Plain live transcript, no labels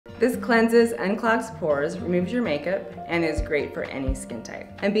This cleanses, unclogs pores, removes your makeup, and is great for any skin type.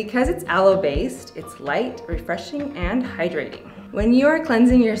 And because it's aloe-based, it's light, refreshing, and hydrating. When you are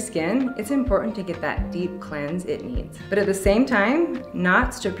cleansing your skin, it's important to get that deep cleanse it needs. But at the same time,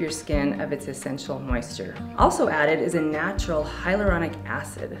 not strip your skin of its essential moisture. Also added is a natural hyaluronic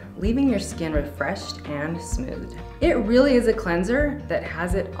acid, leaving your skin refreshed and smooth. It really is a cleanser that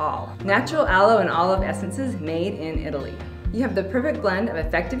has it all. Natural aloe and olive essences made in Italy. You have the perfect blend of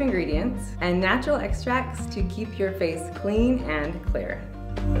effective ingredients and natural extracts to keep your face clean and clear.